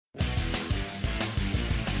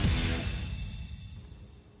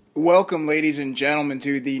Welcome, ladies and gentlemen,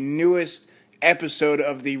 to the newest episode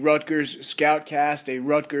of the Rutgers Scoutcast, a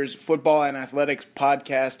Rutgers football and athletics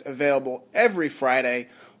podcast available every Friday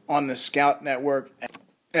on the Scout Network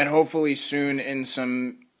and hopefully soon in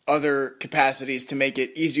some other capacities to make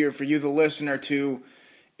it easier for you, the listener, to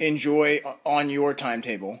enjoy on your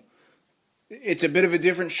timetable. It's a bit of a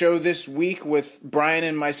different show this week with Brian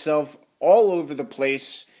and myself all over the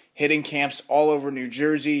place, hitting camps all over New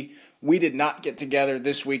Jersey. We did not get together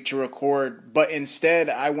this week to record, but instead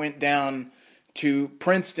I went down to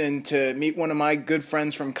Princeton to meet one of my good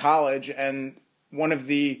friends from college and one of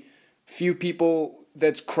the few people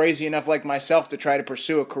that's crazy enough like myself to try to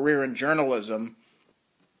pursue a career in journalism.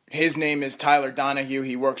 His name is Tyler Donohue.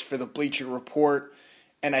 He works for the Bleacher Report,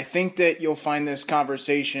 and I think that you'll find this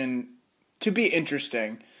conversation to be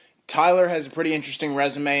interesting. Tyler has a pretty interesting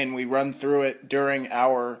resume, and we run through it during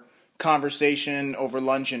our conversation over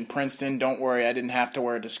lunch in Princeton. Don't worry, I didn't have to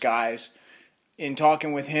wear a disguise. In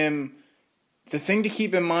talking with him, the thing to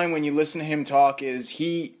keep in mind when you listen to him talk is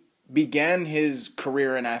he began his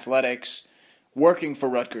career in athletics working for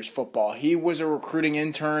Rutgers football. He was a recruiting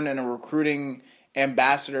intern and a recruiting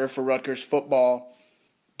ambassador for Rutgers football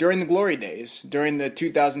during the glory days. During the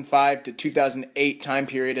 2005 to 2008 time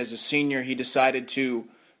period as a senior, he decided to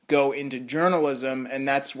go into journalism, and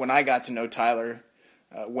that's when I got to know Tyler,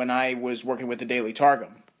 when I was working with the Daily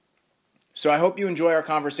Targum. So I hope you enjoy our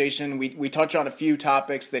conversation. We touch on a few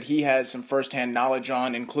topics that he has some firsthand knowledge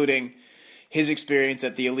on, including his experience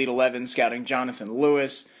at the Elite 11 scouting Johnathan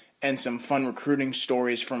Lewis and some fun recruiting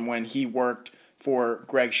stories from when he worked for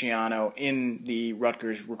Greg Schiano in the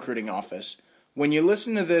Rutgers recruiting office. When you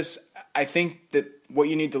listen to this, I think that what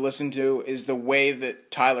you need to listen to is the way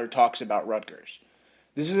that Tyler talks about Rutgers.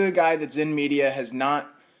 This is a guy that's in media, has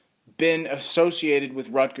not been associated with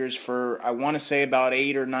Rutgers for, I want to say, about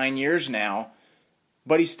 8 or 9 years now,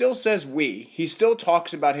 but he still says we. He still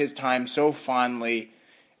talks about his time so fondly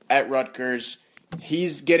at Rutgers.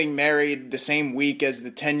 He's getting married the same week as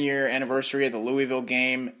the 10-year anniversary of the Louisville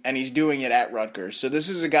game, and he's doing it at Rutgers. So this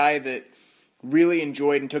is a guy that really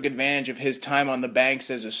enjoyed and took advantage of his time on the banks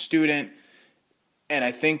as a student, and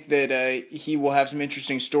I think that he will have some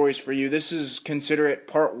interesting stories for you. This is, consider it,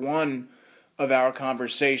 part one of our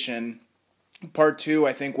conversation. Part two,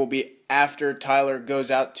 I think, will be after Tyler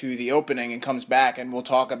goes out to the opening and comes back, and we'll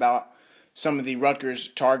talk about some of the Rutgers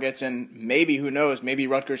targets, and maybe, who knows, maybe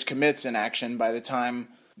Rutgers commits in action by the time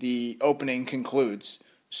the opening concludes.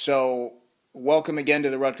 So, welcome again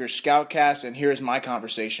to the Rutgers Scoutcast, and here's my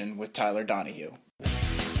conversation with Tyler Donohue.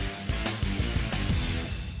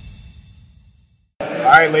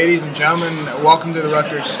 All right, ladies and gentlemen, welcome to the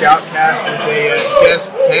Rutgers Scoutcast with a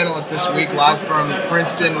guest panelist this week, live from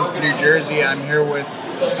Princeton, New Jersey. I'm here with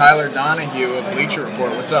Tyler Donohue of Bleacher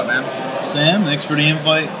Report. What's up, man? Sam, thanks for the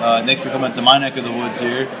invite. Thanks for coming to my neck of the woods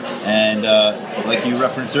here. And like you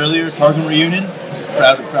referenced earlier, Targum reunion.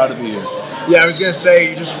 Proud to be here. Yeah, I was going to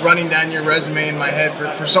say, just running down your resume in my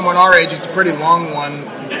head, for someone our age, it's a pretty long one.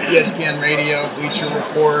 ESPN Radio, Bleacher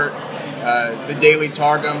Report, the Daily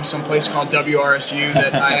Targum, some place called WRSU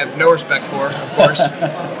that I have no respect for, of course.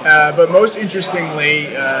 But most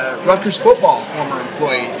interestingly, Rutgers football, former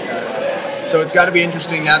employee. So it's got to be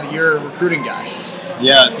interesting now that you're a recruiting guy.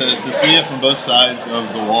 Yeah, to see it from both sides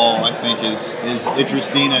of the wall, I think is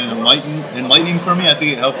interesting and enlightening for me. I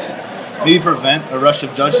think it helps maybe prevent a rush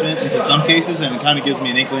of judgment into some cases, and it kind of gives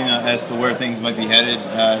me an inkling as to where things might be headed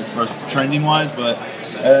as far as trending-wise. But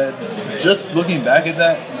just looking back at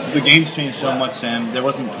that, the game's changed so much, Sam. There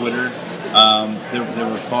wasn't Twitter. There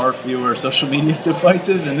were far fewer social media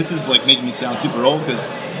devices, and this is like making me sound super old because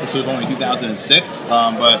this was only 2006.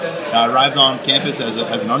 But I arrived on campus as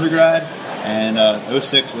an undergrad, and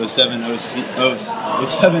 06, 07,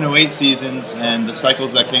 08 seasons, and the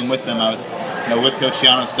cycles that came with them, I was with Coach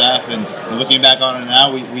Schiano's staff, and looking back on it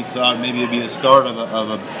now, we thought maybe it'd be the start of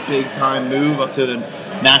a big time move up to the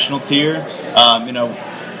national tier.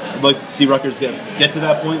 I'd like to see Rutgers get to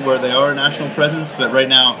that point where they are a national presence, but right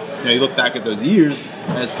now, you look back at those years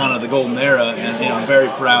as kind of the golden era, and I'm very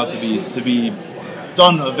proud to be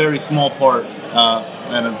done a very small part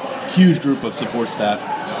and a huge group of support staff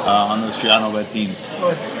on those Schiano-led teams.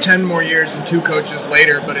 Well, it's 10 more years and 2 coaches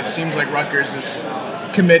later, but it seems like Rutgers is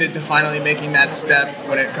committed to finally making that step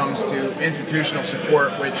when it comes to institutional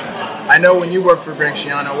support, which I know when you worked for Greg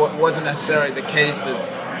Schiano wasn't necessarily the case,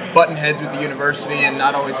 that button heads with the university and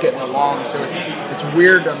not always getting along, so it's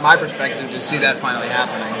weird on my perspective to see that finally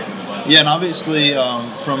happening. Yeah, and obviously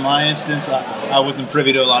from my instance, I wasn't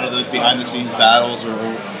privy to a lot of those behind-the-scenes battles or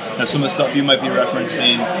some of the stuff you might be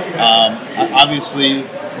referencing. Obviously,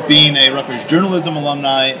 being a Rutgers journalism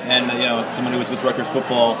alumni and someone who was with Rutgers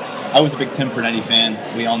football, I was a big Tim Pernetti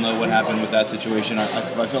fan. We all know what happened with that situation. I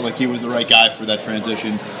felt like he was the right guy for that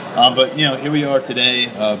transition. But here we are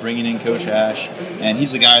today, bringing in Coach Ash, and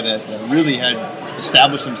he's a guy that really had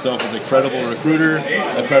established himself as a credible recruiter,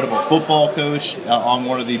 a credible football coach on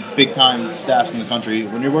one of the big-time staffs in the country.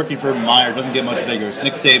 When you're working for Urban Meyer, it doesn't get much bigger. It's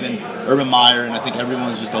Nick Saban, Urban Meyer, and I think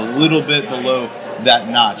everyone's just a little bit below that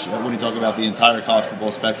notch when you talk about the entire college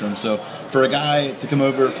football spectrum. So for a guy to come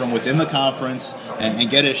over from within the conference and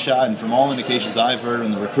get his shot, and from all indications I've heard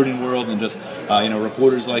in the recruiting world and just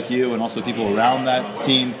reporters like you and also people around that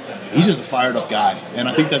team, he's just a fired up guy. And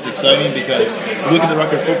I think that's exciting because if you look at the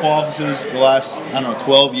Rutgers football offices the last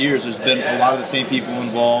 12 years, there's been a lot of the same people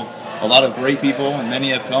involved, a lot of great people, and many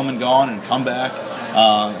have come and gone and come back.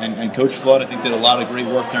 And Coach Flood, I think, did a lot of great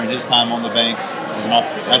work during his time on the Banks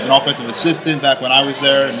as an offensive assistant back when I was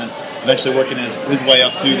there, and then eventually working his way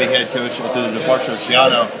up to the head coach after the departure of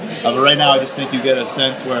Schiano. But right now, I just think you get a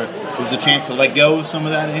sense where there's a chance to let go of some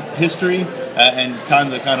of that history and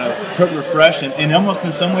kind of refresh. And almost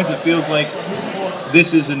in some ways, it feels like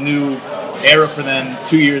this is a new era for them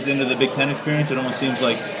 2 years into the Big Ten experience. It almost seems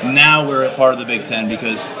like now we're a part of the Big Ten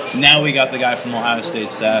because now we got the guy from Ohio State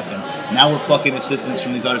staff, and now we're plucking assistants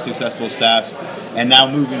from these other successful staffs, and now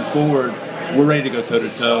moving forward, we're ready to go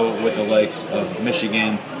toe-to-toe with the likes of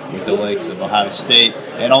Michigan, with the likes of Ohio State,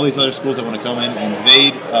 and all these other schools that want to come in and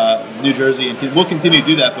invade New Jersey, and we'll continue to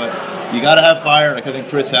do that, but you got to have fire. Like I think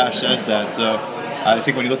Chris Ash says that, so I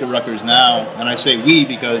think when you look at Rutgers now, and I say we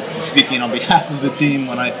because I'm speaking on behalf of the team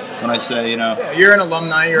when I say, Yeah, you're an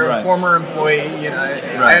alumni, you're a former employee,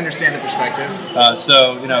 I understand the perspective.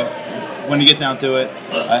 So when you get down to it,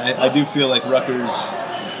 I do feel like Rutgers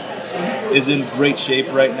is in great shape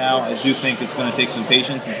right now. I do think it's going to take some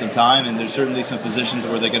patience and some time, and there's certainly some positions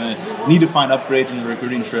where they're going to need to find upgrades in the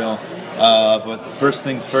recruiting trail. But first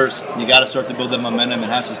things first, you got to start to build that momentum. It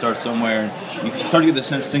has to start somewhere. And you start to get the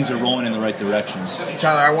sense things are rolling in the right direction.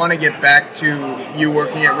 Tyler, I want to get back to you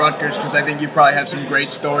working at Rutgers because I think you probably have some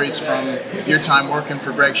great stories from your time working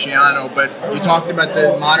for Greg Schiano. But you talked about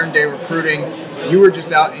the modern-day recruiting. You were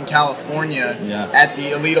just out in California at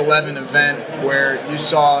the Elite 11 event where you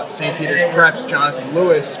saw St. Peter's Prep's Johnathan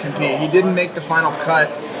Lewis compete. He didn't make the final cut,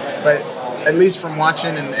 but at least from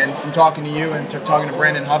watching and from talking to you and talking to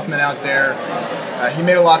Brandon Huffman out there, he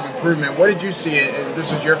made a lot of improvement. What did you see?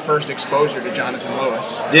 This was your first exposure to Johnathan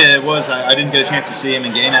Lewis. Yeah, it was. I didn't get a chance to see him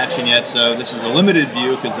in game action yet, so this is a limited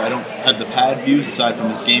view because I don't have the pad views aside from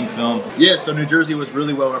his game film. Yeah, so New Jersey was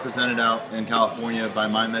really well represented out in California by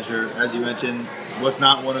my measure. As you mentioned, was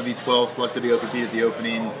not one of the 12 selected to go compete at the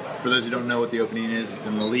opening. For those who don't know what the opening is, it's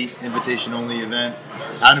an elite invitation-only event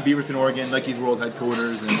out in Beaverton, Oregon, Nike's world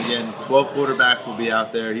headquarters. And again, 12 quarterbacks will be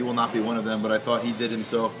out there. He will not be one of them, but I thought he did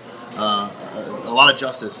himself a lot of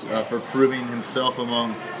justice for proving himself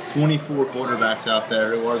among 24 quarterbacks out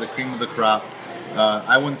there who are the cream of the crop.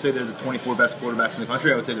 I wouldn't say they're the 24 best quarterbacks in the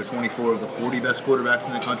country. I would say they're 24 of the 40 best quarterbacks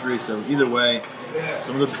in the country. So either way,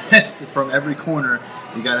 some of the best from every corner.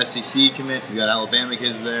 You got SEC commits, you got Alabama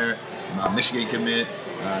kids there, Michigan commit,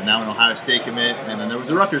 now an Ohio State commit, and then there was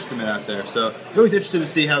a Rutgers commit out there. So I'm always interested to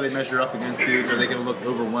see how they measure up against dudes. Are they going to look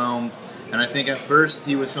overwhelmed? And I think at first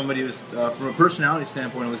he was somebody who was, from a personality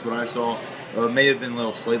standpoint, at least what I saw, may have been a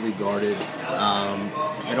little slightly guarded.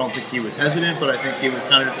 I don't think he was hesitant, but I think he was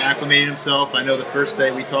kind of just acclimating himself. I know the first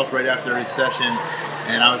day we talked right after his session,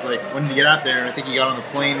 and I was like, when did he get out there? And I think he got on the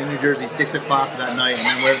plane in New Jersey 6 o'clock that night,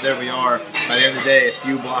 and then there we are. By the end of the day, a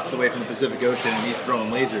few blocks away from the Pacific Ocean, and he's throwing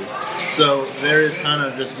lasers. So there is kind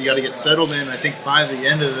of just, you got to get settled in. I think by the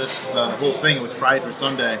end of this whole thing, it was Friday through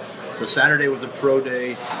Sunday. So Saturday was a pro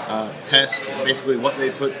day test, basically what they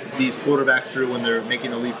put these quarterbacks through when they're making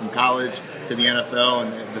the leap from college to the NFL,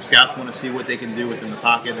 and the scouts want to see what they can do within the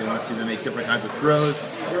pocket. They want to see them make different kinds of throws,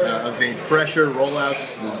 evade pressure,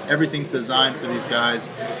 rollouts. Everything's designed for these guys.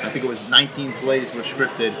 I think it was 19 plays were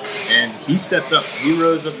scripted, and he stepped up. He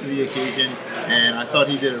rose up to the occasion, and I thought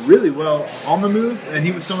he did it really well on the move, and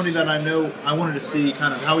he was somebody that I know I wanted to see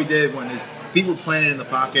kind of how he did when his feet were planted in the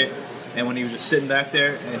pocket, and when he was just sitting back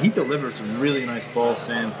there, and he delivered some really nice balls,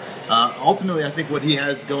 Sam. Ultimately, I think what he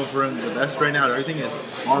has going for him the best right now, everything is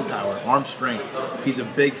arm power, arm strength. He's a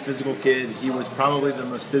big physical kid. He was probably the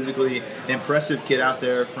most physically impressive kid out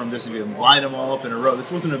there from just, if you line them all up in a row.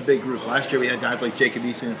 This wasn't a big group. Last year we had guys like Jacob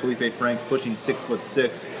Eason and Felipe Franks pushing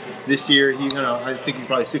 6'6". This year, I think he's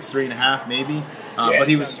probably 6'3.5", maybe. But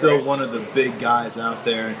he was still one of the big guys out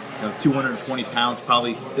there. 220 pounds,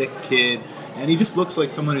 probably thick kid. And he just looks like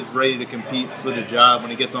someone who's ready to compete for the job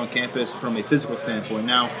when he gets on campus from a physical standpoint.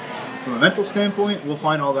 Now, from a mental standpoint, we'll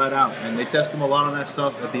find all that out. And they test them a lot on that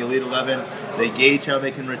stuff at the Elite 11. They gauge how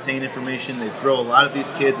they can retain information. They throw a lot of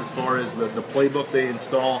these kids as far as the playbook they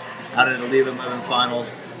install out at Elite 11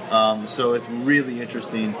 finals. So it's really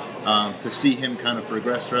interesting to see him kind of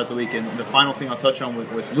progress throughout the week. And the final thing I'll touch on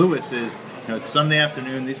with Lewis is, it's Sunday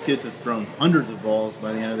afternoon. These kids have thrown hundreds of balls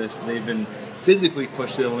by the end of this. They've been physically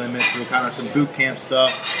pushed to the limit through kind of some boot camp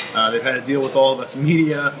stuff. They've had to deal with all of us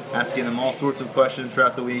media, asking them all sorts of questions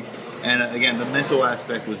throughout the week. And again, the mental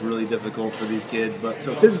aspect was really difficult for these kids. But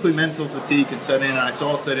so physically, mental fatigue can set in. And I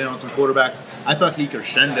saw it set in on some quarterbacks. I thought he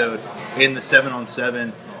crescendoed in the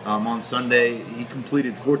 7-on-7 on Sunday. He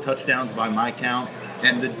completed 4 touchdowns by my count.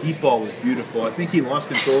 And the deep ball was beautiful. I think he lost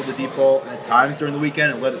control of the deep ball at times during the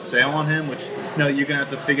weekend and let it sail on him, which, you're going to have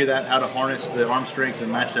to figure that how to harness the arm strength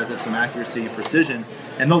and match that to some accuracy and precision.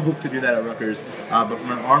 And they'll look to do that at Rutgers. But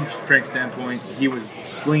from an arm strength standpoint, he was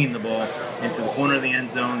slinging the ball into the corner of the end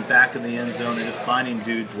zone, back of the end zone, and just finding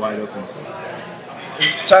dudes wide open.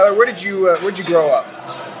 Tyler, where'd you grow up?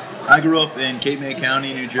 I grew up in Cape May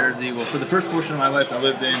County, New Jersey. Well, for the first portion of my life, I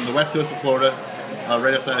lived in the west coast of Florida,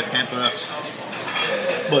 right outside of Tampa.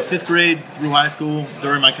 But 5th grade through high school,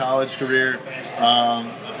 during my college career,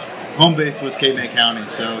 home base was Cape May County,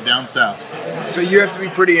 so down south. So you have to be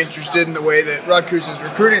pretty interested in the way that Rutgers is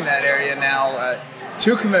recruiting that area now.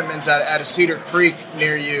 2 commitments out of Cedar Creek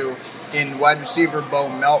near you in wide receiver Bo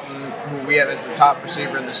Melton, who we have as the top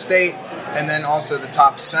receiver in the state, and then also the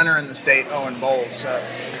top center in the state, Owen Bowles.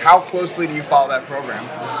 How closely do you follow that program?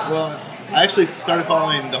 Well, I actually started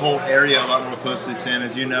following the whole area a lot more closely, Sam.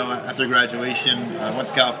 As you know, after graduation, I went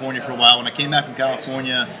to California for a while. When I came back from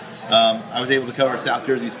California, I was able to cover South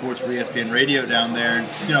Jersey sports for ESPN Radio down there.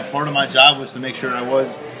 And, part of my job was to make sure I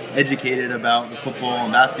was educated about the football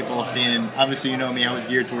and basketball scene. And obviously, you know me, I was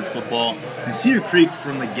geared towards football. And Cedar Creek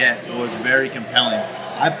from the get was very compelling.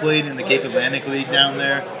 I played in the Cape Atlantic League down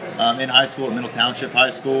there in high school at Middle Township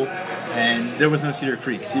High School. And there was no Cedar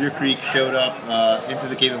Creek. Cedar Creek showed up into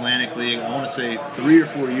the Cape Atlantic League, I want to say 3 or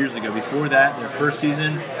 4 years ago. Before that, their first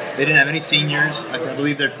season, they didn't have any seniors. I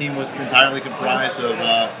believe their team was entirely comprised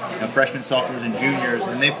of freshmen, sophomores, and juniors,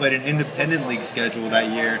 and they played an independent league schedule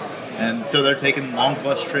that year. And so they're taking long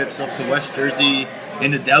bus trips up to West Jersey,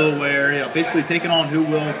 into Delaware, basically taking on who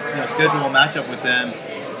will schedule a matchup with them.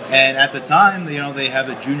 And at the time, they have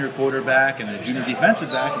a junior quarterback and a junior defensive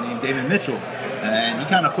back named David Mitchell. And he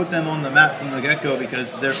kind of put them on the map from the get-go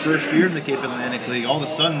because their first year in the Cape Atlantic League, all of a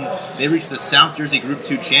sudden, they reached the South Jersey Group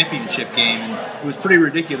 2 championship game. And it was pretty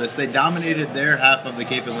ridiculous. They dominated their half of the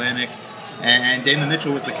Cape Atlantic. And Damon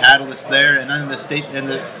Mitchell was the catalyst there. And then in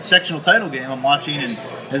the sectional title game, I'm watching, and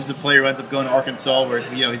this is a player who ends up going to Arkansas where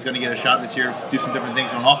he's going to get a shot this year, do some different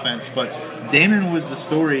things on offense. But Damon was the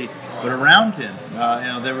story. But around him,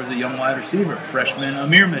 there was a young wide receiver, freshman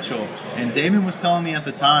Amir Mitchell. And Damon was telling me at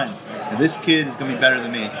the time, this kid is going to be better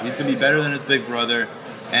than me. He's going to be better than his big brother.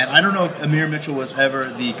 And I don't know if Amir Mitchell was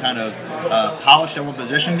ever the kind of polished at one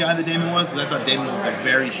position guy that Damon was, because I thought Damon was a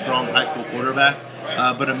very strong high school quarterback.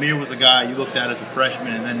 But Amir was a guy you looked at as a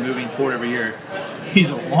freshman, and then moving forward every year. He's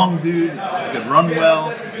a long dude, could run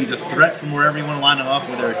well. He's a threat from wherever you want to line him up,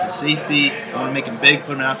 whether it's a safety, you want to make him big,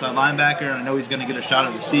 put him an outside linebacker, and I know he's going to get a shot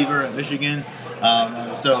at receiver at Michigan.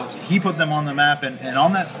 So he put them on the map, and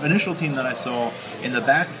on that initial team that I saw in the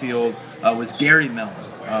backfield was Gary Melton.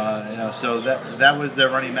 So that was their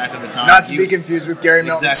running back at the time. Not to be confused with Gary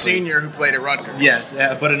Melton Exactly. Sr., who played at Rutgers. Yes,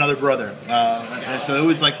 but another brother. And so it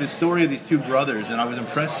was like this story of these 2 brothers, and I was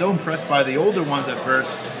so impressed by the older ones at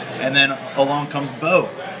first, and then along comes Bo.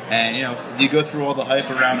 And, you go through all the hype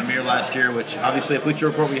around Amir last year, which obviously at Bleacher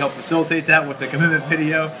Report we helped facilitate that with the commitment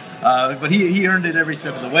video. But he earned it every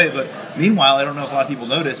step of the way. But meanwhile, I don't know if a lot of people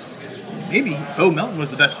noticed, maybe Bo Melton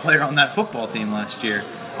was the best player on that football team last year.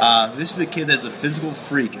 This is a kid that's a physical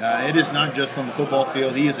freak. It is not just on the football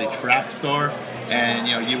field. He is a track star.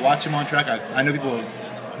 And, you watch him on track. I know people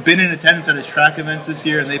have been in attendance at his track events this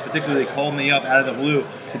year, and they particularly called me up out of the blue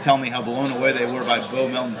to tell me how blown away they were by Bo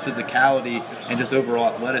Melton's physicality and just overall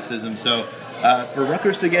athleticism. So for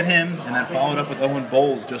Rutgers to get him and then followed up with Owen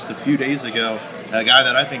Bowles just a few days ago, a guy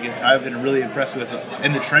that I think I've been really impressed with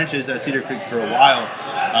in the trenches at Cedar Creek for a while,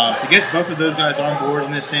 to get both of those guys on board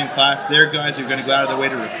in this same class, they're guys who are going to go out of their way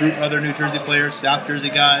to recruit other New Jersey players, South Jersey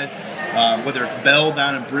guys, whether it's Bell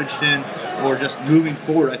down in Bridgeton or just moving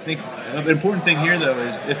forward. I think the important thing here, though,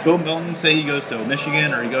 is if Bo Melton, say he goes to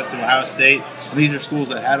Michigan or he goes to Ohio State, and these are schools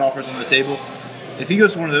that had offers on the table, if he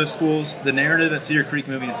goes to one of those schools, the narrative at Cedar Creek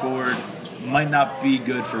moving forward might not be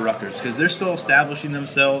good for Rutgers because they're still establishing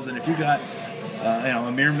themselves. And if you got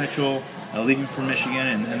Amir Mitchell leaving for Michigan,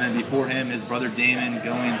 and then before him his brother Damon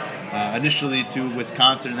going initially to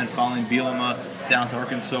Wisconsin and then following Bielema down to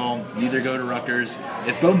Arkansas. Neither go to Rutgers.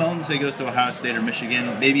 If Bo Melton, say, goes to Ohio State or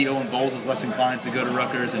Michigan, maybe Owen Bowles is less inclined to go to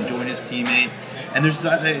Rutgers and join his teammate. And there's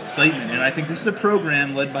that excitement. And I think this is a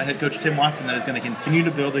program led by head coach Tim Watson that is going to continue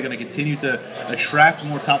to build. They're going to continue to attract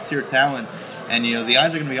more top-tier talent. And, the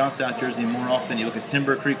eyes are going to be on South Jersey more often. You look at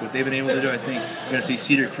Timber Creek, what they've been able to do. I think you're going to see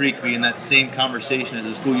Cedar Creek be in that same conversation as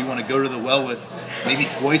a school you want to go to the well with maybe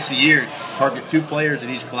twice a year. Target 2 players in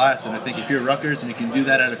each class. And I think if you're Rutgers and you can do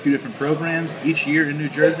that at a few different programs each year in New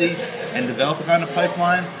Jersey and develop a kind of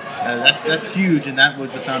pipeline, that's huge. And that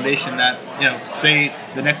was the foundation that, say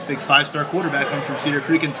the next big 5-star quarterback comes from Cedar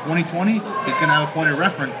Creek in 2020, he's going to have a point of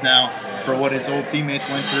reference now for what his old teammates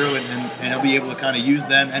went through, and he'll be able to kind of use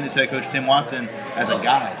them and his head coach Tim Watson as a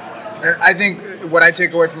guide. I think what I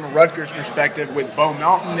take away from a Rutgers perspective with Bo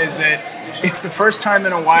Melton is that it's the first time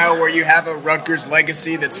in a while where you have a Rutgers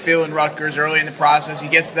legacy that's feeling Rutgers early in the process. He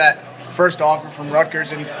gets that first offer from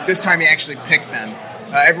Rutgers, and this time he actually picked them.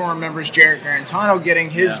 Everyone remembers Jarrett Garantano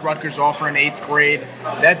getting his Rutgers offer in 8th grade.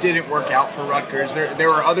 That didn't work out for Rutgers. There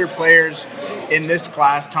were other players in this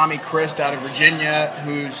class, Tommy Christ out of Virginia,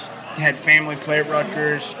 who's had family play at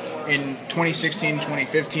Rutgers in 2016,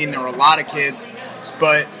 2015. There were a lot of kids,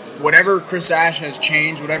 but whatever Chris Ash has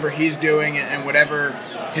changed, whatever he's doing, and whatever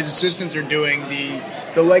his assistants are doing,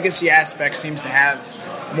 the legacy aspect seems to have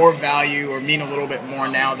more value or mean a little bit more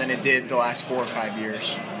now than it did the last 4 or 5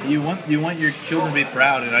 years. You want your children to be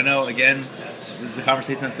proud, and I know, again, this is a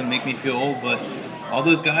conversation that's going to make me feel old, but all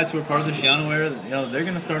those guys who are part of the Schiano era, they're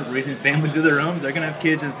going to start raising families of their own. They're going to have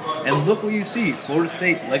kids, and look what you see. Florida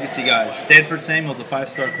State legacy guys. Stanford Samuel's a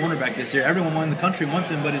 5-star cornerback this year. Everyone in the country wants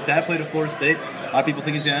him, but his dad played at Florida State. A lot of people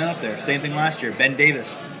think he's going to end up there. Same thing last year. Ben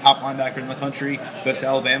Davis, top linebacker in the country, goes to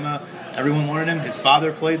Alabama. Everyone wanted him. His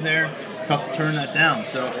father played there. Tough to turn that down.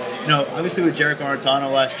 So, obviously with Jarrett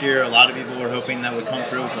Garantano last year, a lot of people were hoping that would come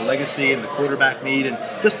through with the legacy and the quarterback need. And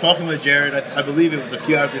just talking with Jarrett, I believe it was a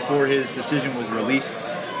few hours before his decision was released.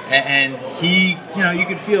 And he, you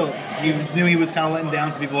could feel, he knew he was kind of letting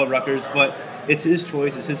down some people at Rutgers, but it's his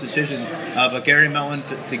choice, it's his decision. But Gary Melton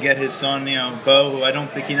to get his son, Bo, who I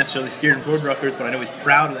don't think he necessarily steered him toward Rutgers, but I know he's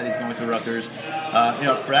proud that he's going to Rutgers.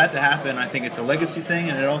 For that to happen, I think it's a legacy thing,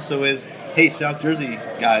 and it also is, hey, South Jersey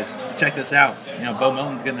guys, check this out. Bo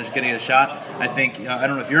Melton's getting a shot. I think, I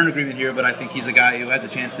don't know if you're in agreement here, but I think he's a guy who has a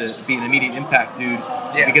chance to be an immediate impact dude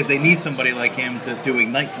because they need somebody like him to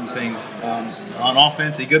ignite some things on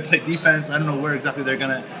offense. He could play defense. I don't know where exactly they're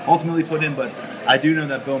going to ultimately put him, but I do know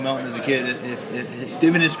that Bo Melton is a kid.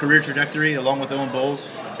 Given his career trajectory, along with Owen Bowles,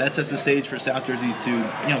 that sets the stage for South Jersey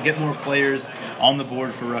to get more players on the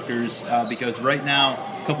board for Rutgers because right now,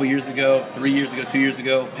 a couple years ago, 3 years ago, 2 years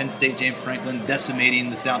ago, Penn State, James Franklin decimating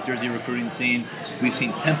the South Jersey recruiting scene. We've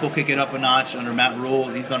seen Temple kick it up a notch under Matt Rule.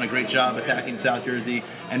 He's done a great job attacking South Jersey.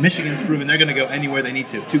 And Michigan's proven they're going to go anywhere they need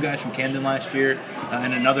to. 2 guys from Camden last year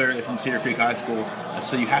and another from Cedar Creek High School.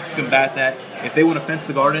 So you have to combat that. If they want to fence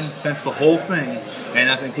the garden, fence the whole thing, and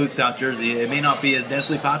that includes South Jersey. It may not be as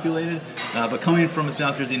densely populated, but coming from a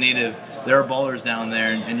South Jersey native, there are ballers down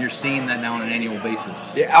there, and you're seeing that now on an annual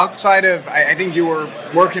basis. Yeah, outside of, I think you were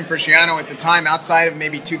working for Schiano at the time, outside of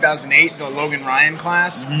maybe 2008, the Logan Ryan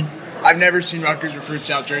class, I've never seen Rutgers recruit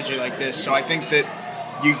South Jersey like this. So I think that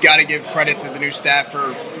you got to give credit to the new staff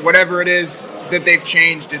for whatever it is that they've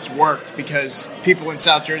changed. It's worked because people in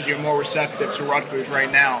South Jersey are more receptive to Rutgers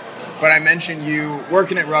right now. But I mentioned you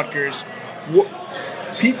working at Rutgers.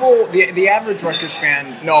 People, the average Rutgers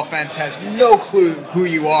fan, no offense, has no clue who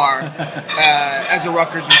you are as a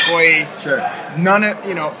Rutgers employee. Sure.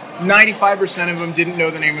 95% of them didn't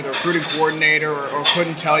know the name of the recruiting coordinator or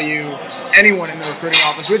couldn't tell you anyone in the recruiting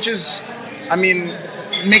office, which is,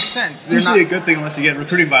 it makes sense. They're usually a good thing unless you get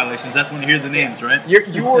recruiting violations. That's when you hear the names, right?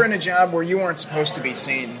 You were in a job where you weren't supposed to be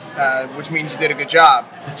seen, which means you did a good job.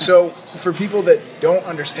 So for people that don't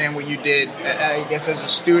understand what you did, I guess as a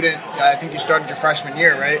student, I think you started your freshman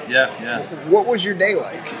year, right? Yeah. What was your day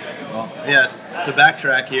like? Well, to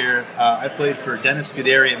backtrack here, I played for Dennis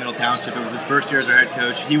Scuderi at Middle Township. It was his first year as our head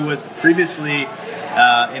coach. He was previously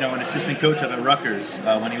an assistant coach up at Rutgers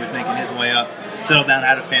when he was making his way up. Settled down,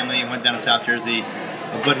 had a family, and went down to South Jersey.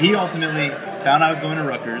 But he ultimately found I was going to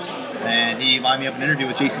Rutgers, and he lined me up an interview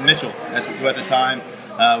with Jason Mitchell, who at the time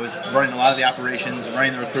was running a lot of the operations,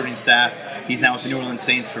 running the recruiting staff. He's now with the New Orleans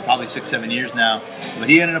Saints for probably 6-7 years now. But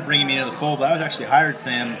he ended up bringing me into the fold. But I was actually hired,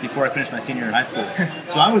 Sam, before I finished my senior year in high school.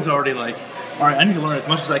 So I was already like, all right, I need to learn as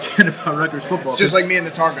much as I can about Rutgers football. It's just like me in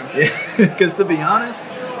the Targum. Yeah, because to be honest,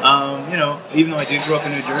 even though I did grow up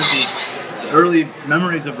in New Jersey, early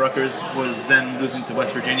memories of Rutgers was then losing to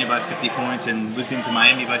West Virginia by 50 points and losing to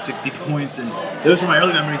Miami by 60 points, and those were my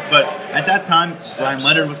early memories. But at that time, Brian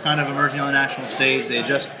Leonard was kind of emerging on the national stage. They had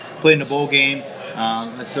just played in a bowl game,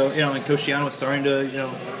 so and Coach Shiano was starting to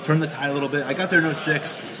turn the tide a little bit. I got there in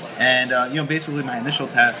 06. And, basically my initial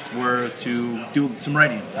tasks were to do some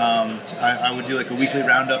writing. I would do like a weekly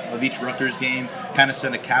roundup of each Rutgers game, kind of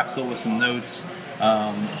send a capsule with some notes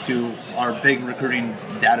to our big recruiting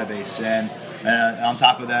database. And on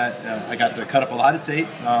top of that, I got to cut up a lot of tape,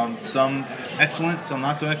 some excellent, some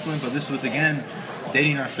not so excellent, but this was, again,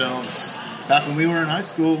 dating ourselves. Back when we were in high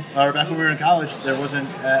school, or back when we were in college, there wasn't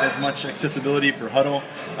as much accessibility for Huddle.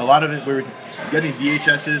 A lot of it, we were getting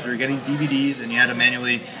VHSs, we were getting DVDs, and you had to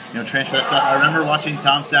manually, transfer that stuff. I remember watching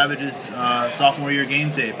Tom Savage's sophomore year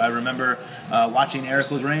game tape. I remember watching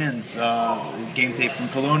Eric LeGrand's game tape from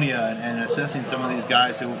Colonia and assessing some of these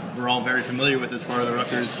guys who we're all very familiar with as part of the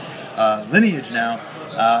Rutgers lineage now.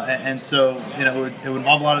 And so, it would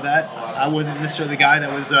involve a lot of that. I wasn't necessarily the guy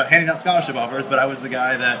that was handing out scholarship offers, but I was the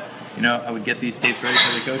guy that I would get these tapes ready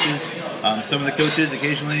for the coaches. Some of the coaches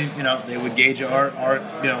occasionally, they would gauge our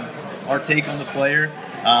take on the player.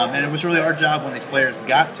 And it was really our job when these players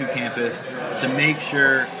got to campus to make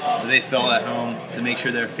sure they felt at home, to make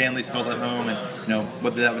sure their families felt at home, and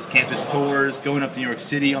whether that was campus tours, going up to New York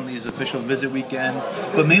City on these official visit weekends.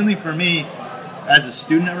 But mainly for me, as a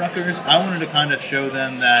student at Rutgers, I wanted to kind of show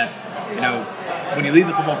them that, when you leave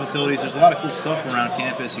the football facilities, there's a lot of cool stuff around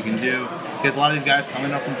campus you can do. Because a lot of these guys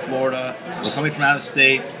coming up from Florida or coming from out of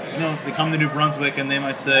state, they come to New Brunswick and they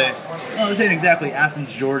might say, "Oh, this ain't exactly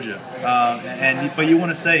Athens, Georgia." But you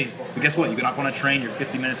want to say, but guess what? You're not going to train. You're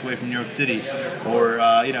 50 minutes away from New York City, or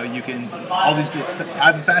you can all these.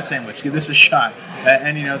 Have a fat sandwich. Give this a shot,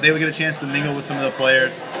 and they would get a chance to mingle with some of the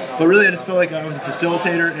players. But really, I just felt like I was a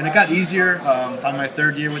facilitator, and it got easier by my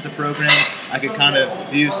third year with the program. I could kind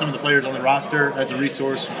of use some of the players on the roster as a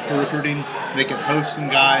resource for recruiting. They could host some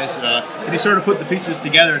guys, and you sort of put the pieces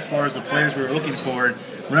together as far as the players we were looking for. And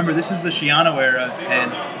remember, this is the Shiano era,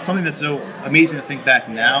 and something that's so amazing to think back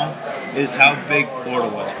now is how big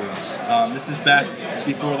Florida was for us. This is back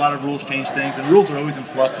before a lot of rules changed things, and rules are always in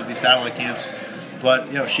flux with these satellite camps. But,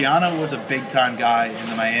 Shiano was a big-time guy in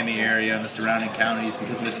the Miami area and the surrounding counties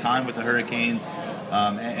because of his time with the Hurricanes,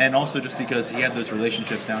 and also just because he had those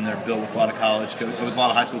relationships down there built with a lot of with a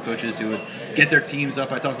lot of high school coaches who would get their teams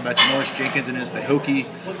up. I talked about Norris Jenkins and his Pahokee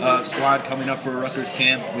squad coming up for a Rutgers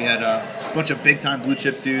camp. We had a bunch of big-time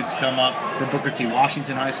blue-chip dudes come up from Booker T.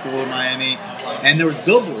 Washington High School in Miami. And there was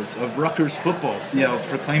billboards of Rutgers football,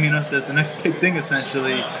 proclaiming us as the next big thing,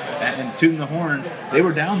 essentially, and tooting the horn. They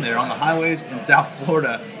were down there on the highways in South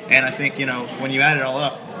Florida. And I think, when you add it all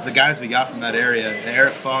up, the guys we got from that area,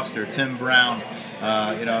 Eric Foster, Tim Brown,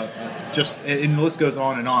 and the list goes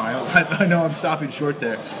on and on. I know I'm stopping short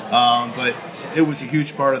there, but it was a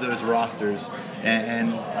huge part of those rosters,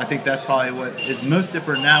 and I think that's probably what is most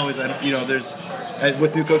different now. Is there's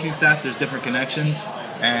with new coaching staffs, there's different connections,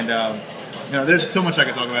 and there's so much I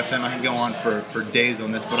could talk about, Sam. I can go on for days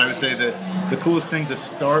on this, but I would say that the coolest thing to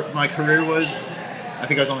start my career was, I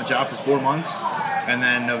think I was on the job for 4 months. And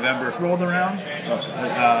then November rolled around,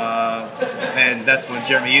 and that's when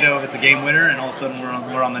Jeremy Ito hits a game winner, and all of a sudden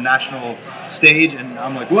we're on the national stage, and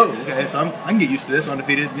I'm like, whoa, okay, so I can get used to this,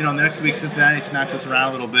 undefeated. The next week Cincinnati smacks us around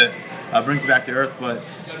a little bit, brings it back to earth, but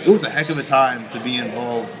it was a heck of a time to be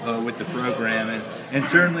involved with the program, and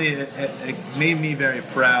certainly it made me very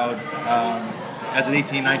proud as an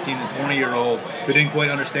 18, 19, and 20-year-old who didn't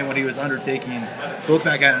quite understand what he was undertaking. To look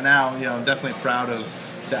back at it now, I'm definitely proud of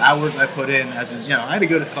the hours I put in. I had to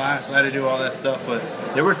go to class, I had to do all that stuff, but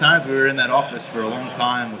there were times we were in that office for a long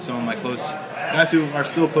time with some of my close guys who are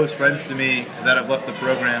still close friends to me that have left the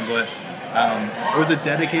program, but it was a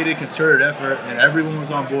dedicated, concerted effort, and everyone was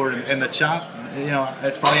on board, and the chop,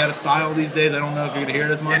 it's probably out of style these days. I don't know if you're going to hear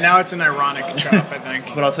it as much. Yeah, now it's an ironic chop, I think.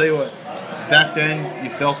 But I'll tell you what, back then, you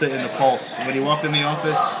felt it in the pulse. When you walked in the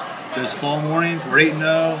office, those fall mornings, we're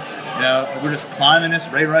 8-0, we're just climbing this.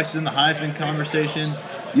 Ray Rice is in the Heisman conversation.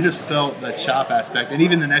 You just felt that chop aspect. And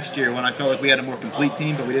even the next year when I felt like we had a more complete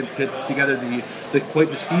team, but we didn't put together quite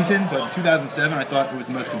the season. But in 2007, I thought it was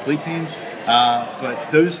the most complete team.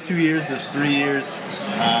 But those 2 years, those 3 years,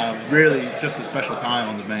 really just a special time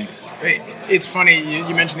on the Banks. It's funny,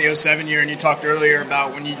 you mentioned the 07 year, and you talked earlier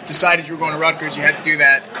about when you decided you were going to Rutgers, you had to do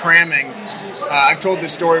that cramming. I've told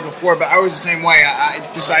this story before, but I was the same way. I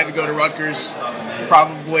decided to go to Rutgers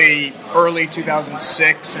probably early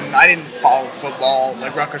 2006, and I didn't follow football,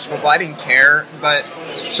 like Rutgers football. I didn't care,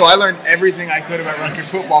 so I learned everything I could about Rutgers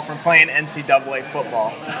football from playing NCAA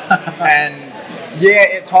football. And yeah,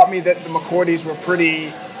 it taught me that the McCourties were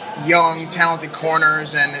pretty young, talented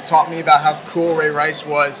corners, and it taught me about how cool Ray Rice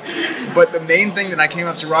was. But the main thing that I came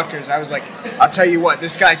up to Rutgers, I was like, I'll tell you what,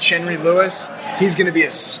 this guy, Chenry Lewis, he's going to be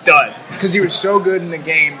a stud. Because he was so good in the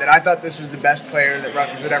game that I thought this was the best player that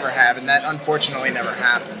Rutgers would ever have, and that unfortunately never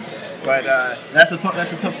happened. But that's a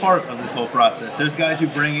tough part of this whole process. There's guys you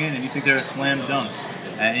bring in and you think they're a slam dunk,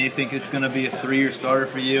 and you think it's going to be a 3-year starter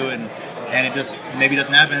for you, and it just maybe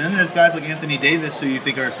doesn't happen. And then there's guys like Anthony Davis who you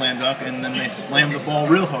think are a slam dunk, and then they slam the ball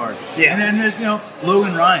real hard. Yeah. And then there's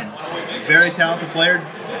Logan Ryan, very talented player.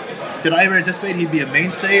 Did I ever anticipate he'd be a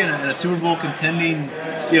mainstay in a Super Bowl contending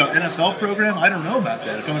NFL program? I don't know about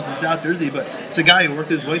that, coming from South Jersey, but it's a guy who worked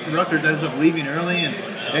his way through Rutgers, ends up leaving early, and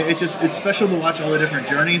it's special to watch all the different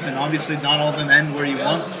journeys, and obviously not all of them end where you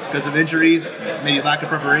want because of injuries, maybe lack of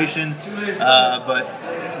preparation, but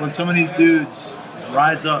when some of these dudes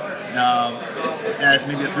rise up as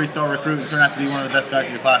maybe a 3-star recruit and turn out to be one of the best guys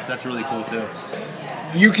in your class, that's really cool too.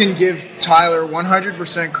 You can give Tyler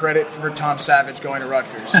 100% credit for Tom Savage going to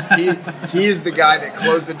Rutgers. He is the guy that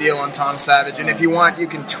closed the deal on Tom Savage, and if you want, you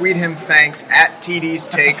can tweet him thanks at TD's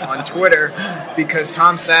Take on Twitter, because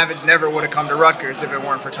Tom Savage never would have come to Rutgers if it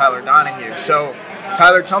weren't for Tyler Donohue. So,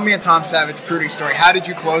 Tyler, tell me a Tom Savage recruiting story. How did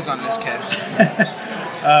you close on this kid?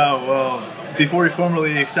 Well, before he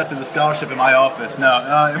formally accepted the scholarship in my office.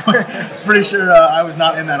 No, pretty sure I was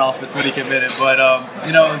not in that office when he committed. But,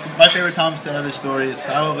 my favorite Tom Savage story is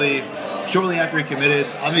probably shortly after he committed.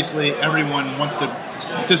 Obviously, everyone wants to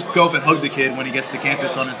just go up and hug the kid when he gets to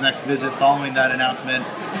campus on his next visit following that announcement.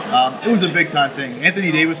 It was a big-time thing.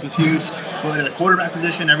 Anthony Davis was huge. But at the quarterback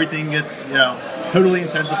position, everything gets, totally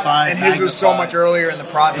intensified. And his was so much earlier in the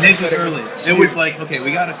process. And his was early. It was like, okay,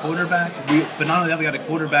 we got a quarterback, but not only that, we got a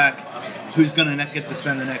quarterback who's going to get to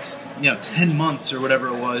spend the next 10 months or whatever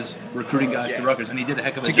it was recruiting guys to Rutgers, and he did a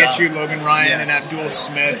heck of a job. To get you Logan Ryan and Abdul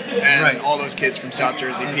Smith and all those kids from South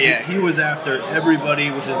Jersey, PA. He was after everybody,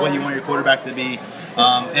 which is what you want your quarterback to be.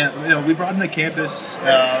 And we brought him to campus,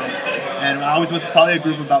 and I was with probably a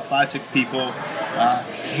group of about 5-6 people.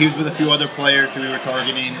 He was with a few other players who we were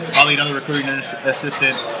targeting, probably another recruiting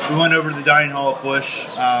assistant. We went over to the dining hall at Bush,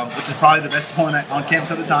 which is probably the best one on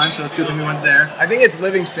campus at the time, so it's good that we went there. I think it's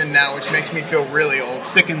Livingston now, which makes me feel really old. It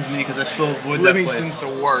sickens me because I still avoid Livingston's that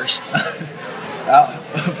place. the worst.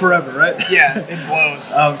 Forever, right? Yeah, it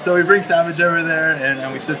blows. So we bring Savage over there,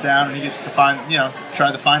 and we sit down, and he gets to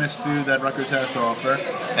try the finest food that Rutgers has to offer.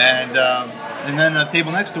 And then a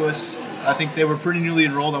table next to us, I think they were pretty newly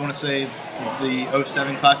enrolled. I want to say the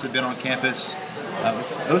 07 class had been on campus.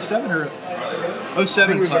 Was it 07 or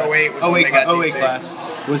 07? I think it was 08. 08 class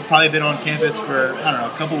was probably been on campus for, I don't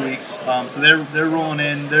know, a couple weeks. So they're rolling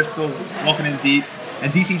in. They're still walking in deep.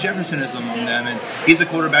 And DC Jefferson is among them, and he's a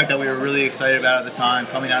quarterback that we were really excited about at the time,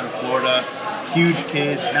 coming out of Florida. Huge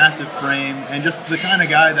kid, massive frame, and just the kind of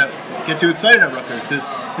guy that gets you excited at Rutgers. Because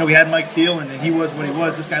we had Mike Teal, and he was what he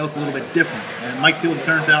was. This guy looked a little bit different. And Mike Teal, it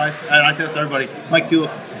turns out, I say this to everybody, Mike Teal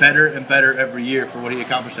looks better and better every year for what he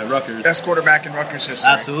accomplished at Rutgers. Best quarterback in Rutgers history.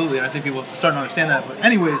 Absolutely, and I think people are starting to understand that. But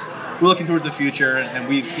anyways, we're looking towards the future, and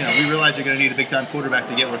we realize you're going to need a big-time quarterback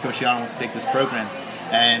to get where Coach Yano wants to take this program.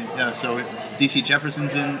 And so DC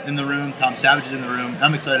Jefferson's in the room, Tom Savage is in the room.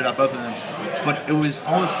 I'm excited about both of them. But it was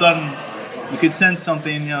all of a sudden, you could sense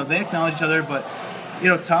something. They acknowledge each other, but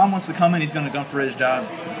Tom wants to come in. He's going to gun for his job.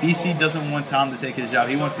 DC doesn't want Tom to take his job.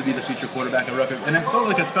 He wants to be the future quarterback at Rutgers. And it felt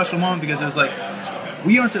like a special moment because it was like,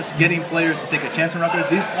 we aren't just getting players to take a chance on Rutgers.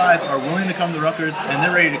 These guys are willing to come to Rutgers, and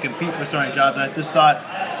they're ready to compete for starting jobs. And I just thought,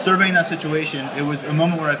 surveying that situation, it was a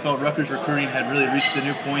moment where I felt Rutgers recruiting had really reached a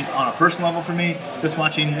new point on a personal level for me. Just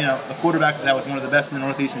watching, a quarterback that was one of the best in the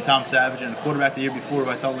Northeast in Tom Savage, and a quarterback the year before who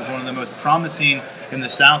I thought was one of the most promising in the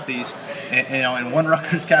Southeast, in one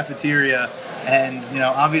Rutgers cafeteria. And,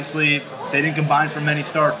 obviously, they didn't combine for many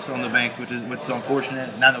starts on the Banks, which is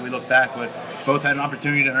unfortunate now that we look back. But both had an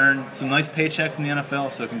opportunity to earn some nice paychecks in the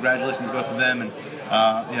NFL, so congratulations to both of them. And,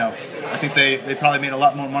 I think they probably made a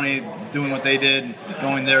lot more money doing what they did,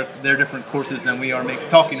 going their different courses than we are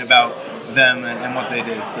talking about them and what they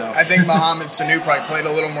did. So I think Mohamed Sanu probably played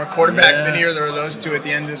a little more quarterback than either of those two at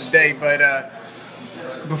the end of the day. But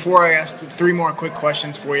before I ask 3 more quick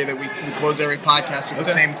questions for you that we close every podcast with the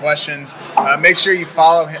same questions, make sure you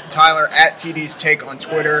follow Tyler at TD's Take on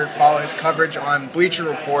Twitter. Follow his coverage on Bleacher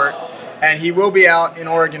Report. And he will be out in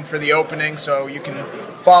Oregon for the opening, so you can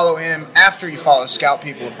follow him after you follow Scout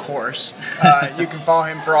People, of course. You can follow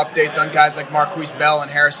him for updates on guys like Marquise Bell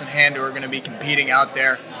and Harrison Hand who are going to be competing out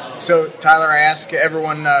there. So, Tyler, I ask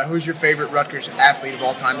everyone, who's your favorite Rutgers athlete of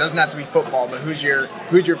all time? Doesn't have to be football, but who's your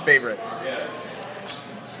favorite?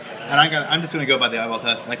 I'm just going to go by the eyeball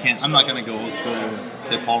test. I'm not going to go old school,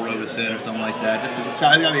 say Paul Robeson or something like that, just because it's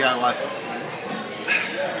got to be a guy I watch.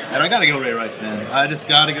 And I got to go Ray Rice, man. I just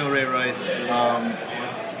got to go Ray Rice.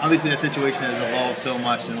 Obviously, that situation has evolved so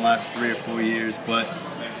much in the last 3 or 4 years, but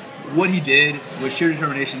what he did was sheer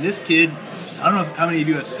determination. This kid, I don't know how many of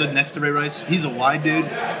you have stood next to Ray Rice. He's a wide dude,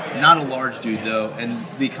 not a large dude, though. And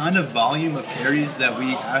the kind of volume of carries that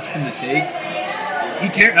we asked him to take,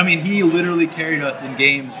 he literally carried us in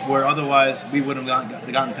games where otherwise we wouldn't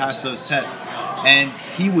have gotten past those tests. And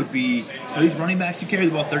he would be, these running backs who carry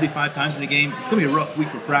the ball 35 times in a game, it's going to be a rough week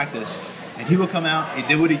for practice. And he would come out, he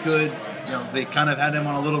did what he could. They kind of had him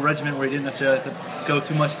on a little regiment where he didn't necessarily have to go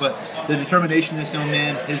too much, but the determination of this young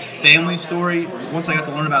man, his family story, once I got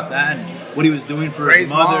to learn about that and what he was doing for his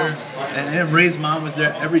mother, and Ray's mom was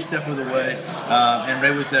there every step of the way, and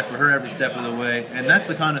Ray was there for her every step of the way, and that's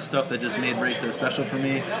the kind of stuff that just made Ray so special for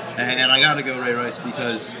me, and I got to go Ray Rice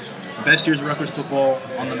because the best years of Rutgers football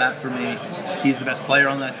on the map for me. He's the best player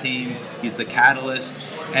on that team. He's the catalyst,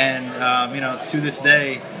 and to this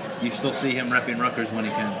day, you still see him repping Rutgers when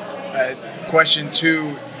he can. Question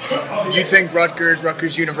 2, you think Rutgers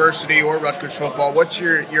University, or Rutgers football, what's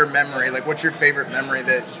your memory? Like, what's your favorite memory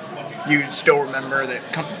that you still remember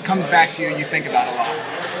that comes back to you think about a lot?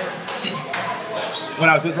 When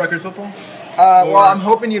I was with Rutgers football? I'm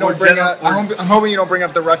hoping you don't bring up. I'm hoping you don't bring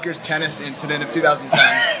up the Rutgers tennis incident of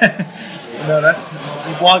 2010. No,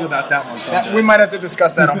 we'll blog about that one someday. We might have to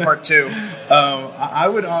discuss that on part 2. I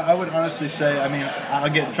would honestly say, I'll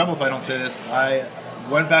get in trouble if I don't say this. I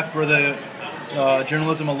went back for the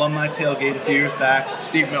journalism alumni tailgate a few years back.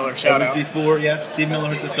 Steve Miller, shout out. Before, yes, Steve Miller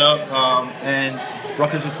hooked us up, and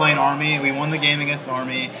Rutgers was playing Army, and we won the game against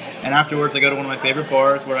Army. And afterwards, I go to one of my favorite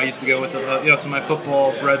bars where I used to go with some of my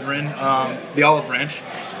football brethren, the Olive Branch,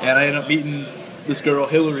 and I ended up meeting this girl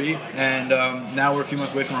Hillary, and now we're a few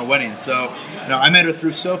months away from our wedding. So, I met her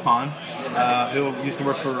through Sopan, who used to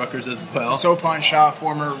work for Rutgers as well. Sopan Shah,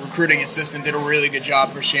 former recruiting assistant, did a really good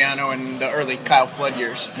job for Shiano in the early Kyle Flood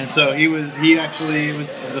years. And so he actually was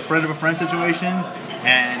a friend of a friend situation,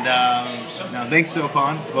 and thanks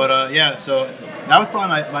Sopan. But so that was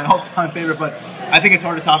probably my all-time favorite. But I think it's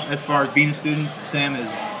hard to top as far as being a student, Sam,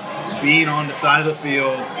 is being on the side of the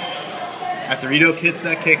field after Ito hits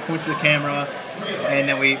that kick, points to the camera, and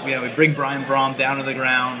then we bring Brian Brom down to the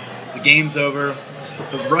ground. The game's over.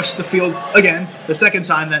 Rushed the field again, the second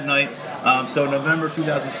time that night. So November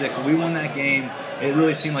 2006, when we won that game, it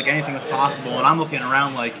really seemed like anything was possible. And I'm looking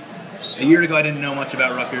around like a year ago, I didn't know much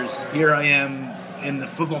about Rutgers. Here I am in the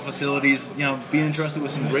football facilities, being entrusted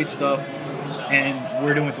with some great stuff, and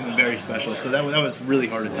we're doing something very special. So that was really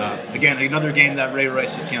hard to top. Again, another game that Ray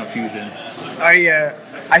Rice just came out huge in.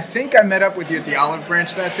 I think I met up with you at the Olive Branch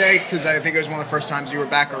that day because I think it was one of the first times you were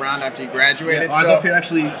back around after you graduated. Yeah, I was up here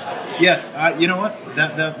actually. Yes, you know what?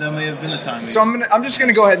 That may have been the time. Maybe. So I'm just going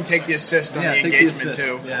to go ahead and take the assist on the engagement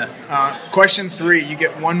too. Yeah. Question 3: you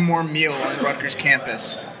get one more meal on the Rutgers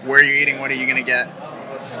campus. Where are you eating? What are you going to get?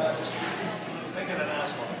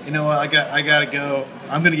 You know what? I gotta go.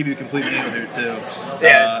 I'm gonna give you a complete meal here too.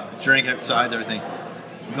 Yeah. Drink outside, everything.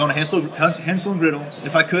 I'm going to Hansel and Griddle.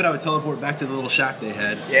 If I could, I would teleport back to the little shack they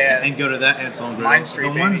had. Yeah. And go to that Hansel and Griddle. Mine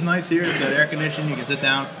Street, the one's nice here. It's got air conditioning. You can sit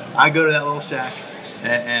down. I go to that little shack,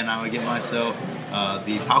 and I would get myself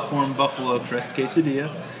the popcorn buffalo crisp quesadilla.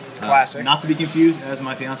 Classic. Not to be confused, as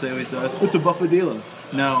my fiance always does. It's a buffadillo.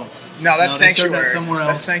 No, that's Sanctuary. That somewhere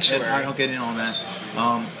else. That's Sanctuary. I don't get in on that.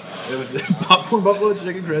 It was the popcorn buffalo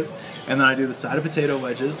chicken crisp, and then I do the side of potato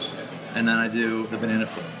wedges, and then I do the banana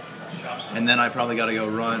flip. And then I probably got to go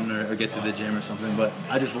run or get to the gym or something. But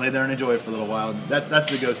I just lay there and enjoy it for a little while. That's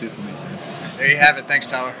the go-to for me, Sam. There you have it. Thanks,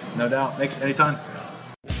 Tyler. No doubt. Thanks. Anytime.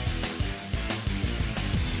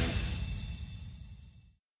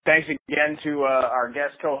 Thanks again to our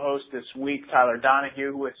guest co-host this week, Tyler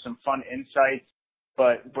Donohue, with some fun insights.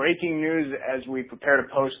 But breaking news as we prepare to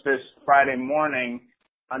post this Friday morning,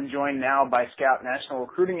 I'm joined now by Scout National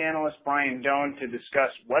Recruiting Analyst Brian Dohn to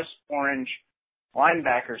discuss West Orange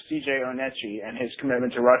linebacker C.J. Onyechi and his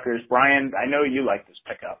commitment to Rutgers. Brian, I know you like this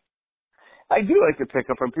pickup. I do like the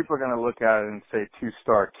pickup, and people are going to look at it and say,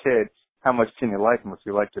 2-star kid, how much can you like him? If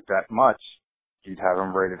you liked it that much, you'd have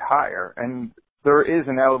him rated higher. And there is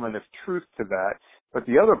an element of truth to that. But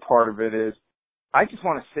the other part of it is, I just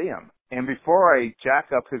want to see him. And before I jack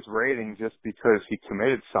up his rating just because he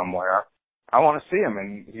committed somewhere, I want to see him.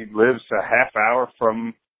 And he lives a half hour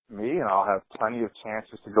from me, and I'll have plenty of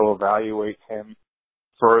chances to go evaluate him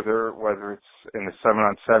further, whether it's in the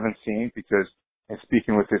 7-on-7 scene, because in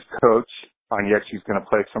speaking with his coach, Onyechi's going to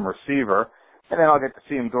play some receiver, and then I'll get to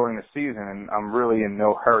see him during the season, and I'm really in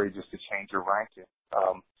no hurry just to change your ranking.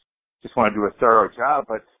 just want to do a thorough job.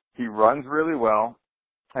 But he runs really well.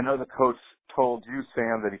 I know the coach told you,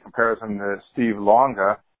 Sam, that he compares him to Steve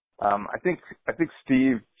Longa. I think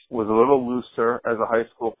Steve was a little looser as a high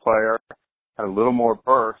school player, had a little more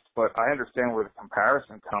burst, but I understand where the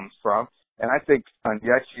comparison comes from. And I think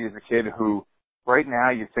Onyechi is a kid who, right now,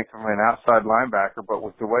 you think of him an outside linebacker, but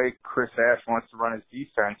with the way Chris Ash wants to run his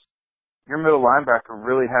defense, your middle linebacker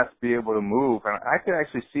really has to be able to move. And I can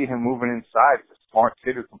actually see him moving inside. He's a smart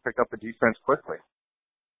kid who can pick up a defense quickly.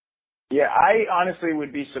 Yeah, I honestly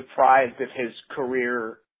would be surprised if his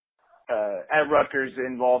career at Rutgers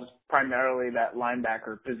involves primarily that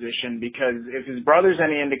linebacker position, because if his brother's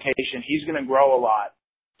any indication, he's going to grow a lot.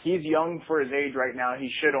 He's young for his age right now.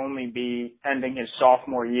 He should only be ending his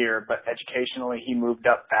sophomore year, but educationally he moved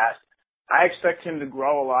up fast. I expect him to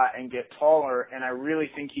grow a lot and get taller, and I really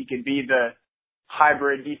think he could be the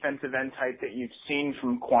hybrid defensive end type that you've seen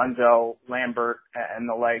from Quanzel, Lambert, and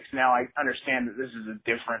the likes. Now, I understand that this is a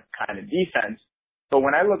different kind of defense, but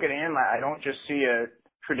when I look at him, I don't just see a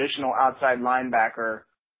traditional outside linebacker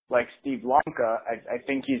like Steve Lonka. I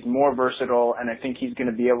think he's more versatile, and I think he's going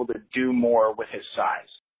to be able to do more with his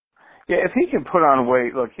size. Yeah, if he can put on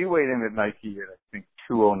weight, look, he weighed in at Nike at, I think,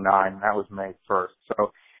 209. That was May 1st.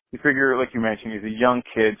 So you figure, like you mentioned, he's a young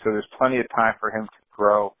kid, so there's plenty of time for him to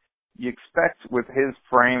grow. You expect with his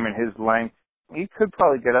frame and his length, he could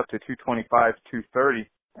probably get up to 225, 230.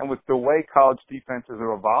 And with the way college defenses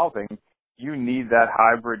are evolving, you need that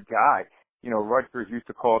hybrid guy. You know, Rutgers used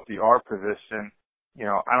to call it the R position. You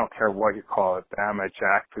know, I don't care what you call it, the Ahmed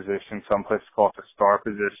Jack position. Some places call it the star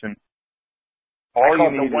position. I call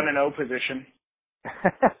it the 1-0 position.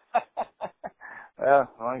 Well, as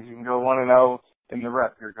long as you can go 1-0 in the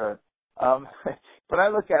rep, you're good. But I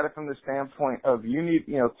look at it from the standpoint of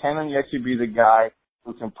can Onyechi be the guy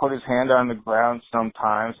who can put his hand on the ground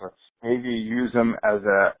sometimes, or maybe use him as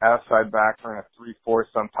a outside backer in a 3-4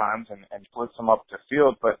 sometimes and blitz him up the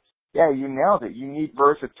field. But yeah, you nailed it. You need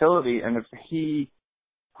versatility, and if he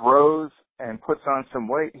grows and puts on some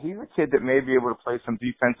weight, he's a kid that may be able to play some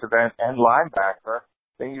defensive end and linebacker.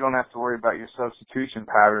 Then you don't have to worry about your substitution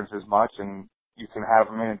patterns as much, and you can have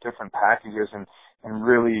him in different packages and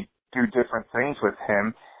really do different things with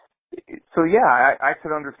him. So yeah, I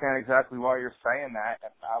could understand exactly why you're saying that,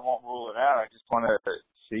 and I won't rule it out. I just want to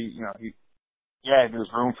see, there's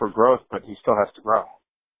room for growth, but he still has to grow.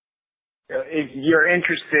 If you're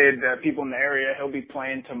interested, people in the area, he'll be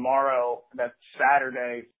playing tomorrow. That's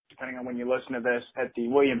Saturday, depending on when you listen to this, at the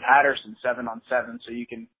William Patterson 7-on-7. So you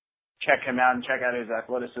can check him out and check out his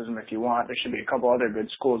athleticism if you want. There should be a couple other good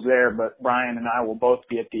schools there, but Brian and I will both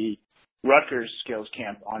be at the Rutgers skills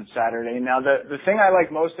camp on Saturday. Now, the thing I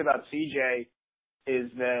like most about CJ is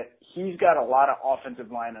that he's got a lot of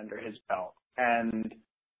offensive line under his belt. And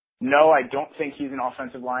no, I don't think he's an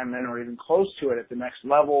offensive lineman or even close to it at the next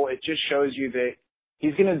level. It just shows you that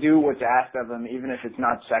he's going to do what's asked of him, even if it's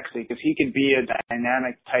not sexy, because he could be a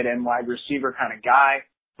dynamic tight end wide receiver kind of guy,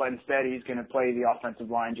 but instead he's going to play the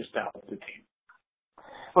offensive line just to help the team.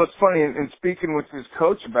 Well, it's funny, and speaking with his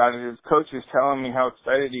coach about it, his coach is telling me how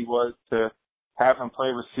excited he was to have him play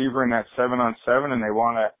receiver in that 7-on-7, and they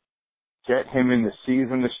want to get him in the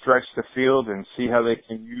season to stretch the field and see how they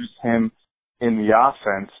can use him in the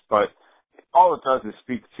offense. But all it does is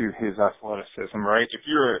speak to his athleticism, right? If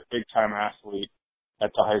you're a big-time athlete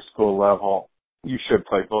at the high school level, you should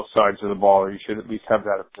play both sides of the ball, or you should at least have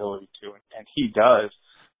that ability to, and he does.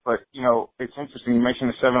 But, it's interesting. You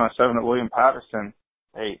mentioned the 7-on-7 at William Patterson.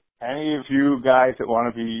 Hey, any of you guys that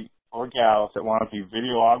want to be, or gals that want to be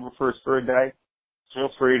videographers for a day, feel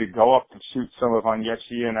free to go up and shoot some of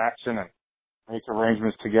Onyechi in action and make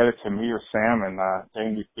arrangements to get it to me or Sam, and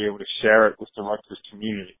then we'd be able to share it with the Rutgers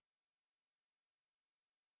community.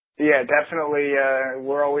 Yeah, definitely.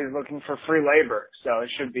 We're always looking for free labor, so it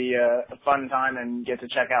should be a fun time and get to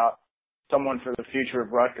check out someone for the future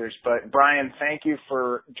of Rutgers. But Brian, thank you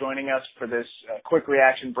for joining us for this quick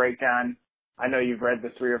reaction breakdown. I know you've read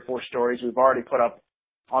the 3 or 4 stories we've already put up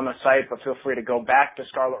on the site, but feel free to go back to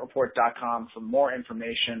scarletreport.com for more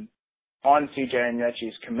information on CJ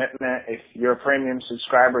Onyechi's commitment. If you're a premium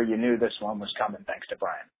subscriber, you knew this one was coming. Thanks to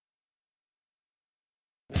Brian.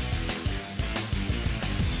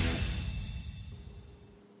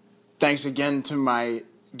 Thanks again to my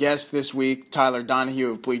guest this week, Tyler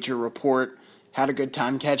Donohue of Bleacher Report. Had a good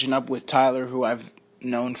time catching up with Tyler, who I've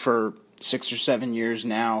known for 6 or 7 years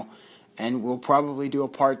now. And we'll probably do a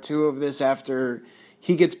part 2 of this after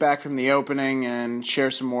he gets back from the opening and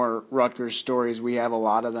share some more Rutgers stories. We have a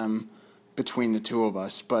lot of them between the two of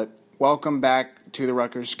us. But welcome back to the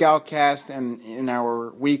Rutgers Scoutcast and in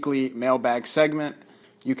our weekly mailbag segment.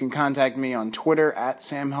 You can contact me on Twitter at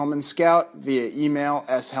Sam Hellman Scout, via email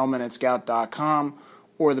shellman@scout.com,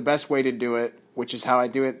 or the best way to do it, which is how I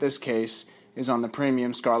do it this case, is on the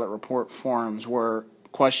Premium Scarlet Report forums, where a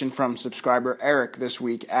question from subscriber Eric this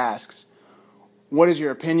week asks, what is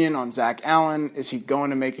your opinion on Zach Allen? Is he going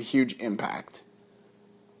to make a huge impact?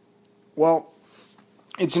 Well,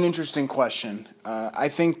 it's an interesting question. I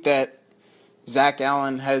think that Zach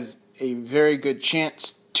Allen has a very good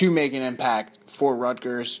chance to make an impact for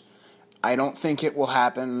Rutgers. I don't think it will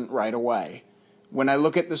happen right away. When I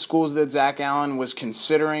look at the schools that Zach Allen was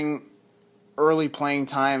considering, early playing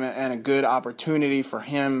time and a good opportunity for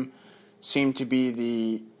him seemed to be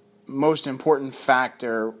the most important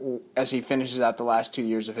factor as he finishes out the last 2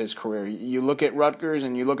 years of his career. You look at Rutgers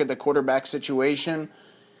and you look at the quarterback situation,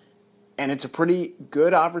 and it's a pretty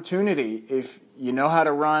good opportunity. If you know how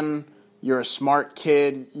to run, you're a smart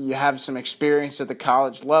kid, you have some experience at the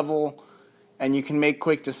college level, and you can make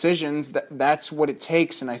quick decisions, that's what it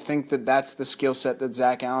takes, and I think that that's the skill set that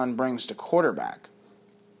Zach Allen brings to quarterback.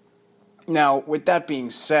 Now, with that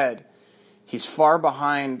being said, he's far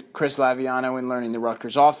behind Chris Laviano in learning the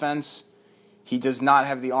Rutgers offense. He does not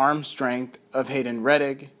have the arm strength of Hayden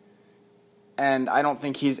Reddick, and I don't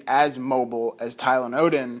think he's as mobile as Tylen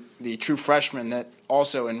Oden, the true freshman that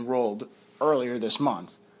also enrolled earlier this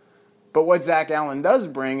month. But what Zach Allen does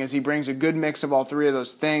bring is he brings a good mix of all three of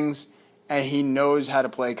those things, and he knows how to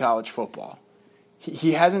play college football.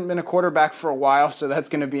 He hasn't been a quarterback for a while, so that's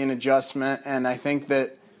going to be an adjustment, and I think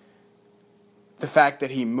that the fact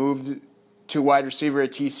that he moved to wide receiver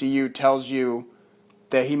at TCU tells you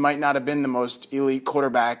that he might not have been the most elite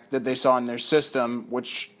quarterback that they saw in their system,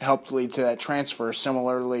 which helped lead to that transfer,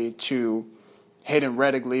 similarly to Hayden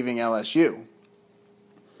Reddick leaving LSU.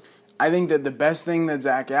 I think that the best thing that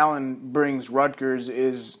Zach Allen brings Rutgers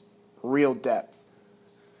is real depth.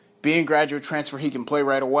 Being a graduate transfer, he can play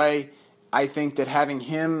right away. I think that having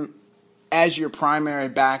him as your primary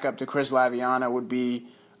backup to Chris Laviano would be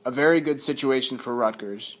a very good situation for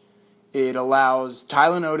Rutgers. It allows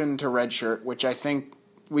Tylen Oden to redshirt, which I think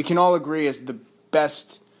we can all agree is the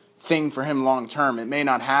best thing for him long term. It may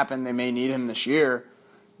not happen. They may need him this year.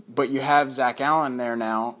 But you have Zach Allen there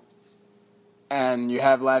now, and you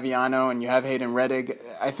have Laviano, and you have Hayden Reddick.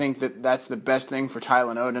 I think that that's the best thing for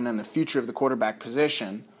Tylen Oden and the future of the quarterback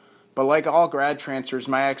position. But like all grad transfers,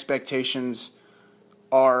 my expectations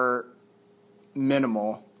are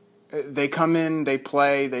minimal. They come in, they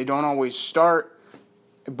play, they don't always start,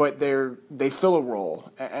 but they fill a role.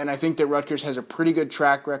 And I think that Rutgers has a pretty good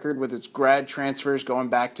track record with its grad transfers going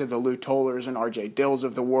back to the Lou Tollers and R.J. Dills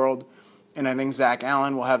of the world. And I think Zach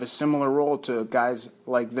Allen will have a similar role to guys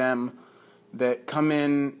like them that come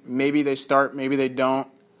in, maybe they start, maybe they don't.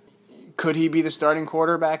 Could he be the starting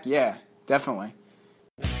quarterback? Yeah, definitely.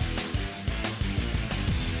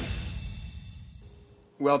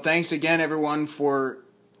 Well, thanks again, everyone, for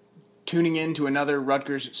tuning in to another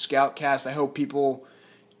Rutgers Scoutcast. I hope people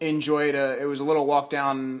enjoyed it. Was a little walk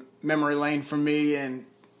down memory lane for me and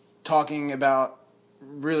talking about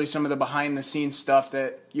really some of the behind-the-scenes stuff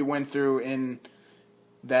that you went through in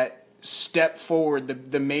that step forward,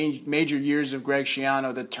 the major years of Greg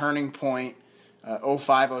Schiano, the turning point,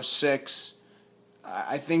 05, 06.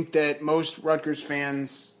 I think that most Rutgers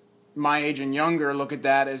fans my age and younger look at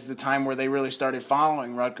that as the time where they really started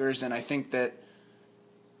following Rutgers, and I think that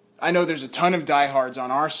I know there's a ton of diehards on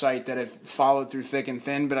our site that have followed through thick and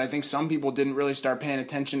thin, but I think some people didn't really start paying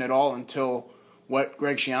attention at all until what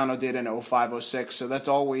Greg Schiano did in 05, 06. So that's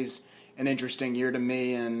always an interesting year to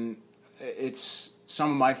me, and it's some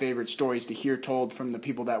of my favorite stories to hear told from the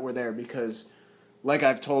people that were there because, like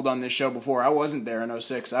I've told on this show before, I wasn't there in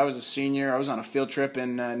 06. I was a senior. I was on a field trip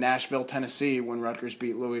in Nashville, Tennessee when Rutgers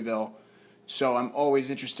beat Louisville. So I'm always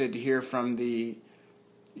interested to hear from the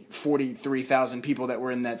 43,000 people that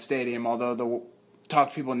were in that stadium, although the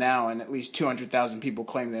talk to people now and at least 200,000 people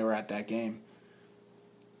claim they were at that game.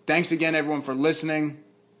 Thanks again, everyone, for listening.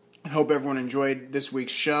 I hope everyone enjoyed this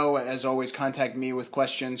week's show. As always, contact me with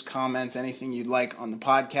questions, comments, anything you'd like on the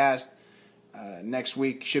podcast. Next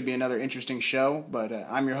week should be another interesting show, but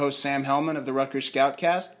I'm your host, Sam Hellman of the Rutgers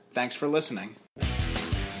Scoutcast. Thanks for listening.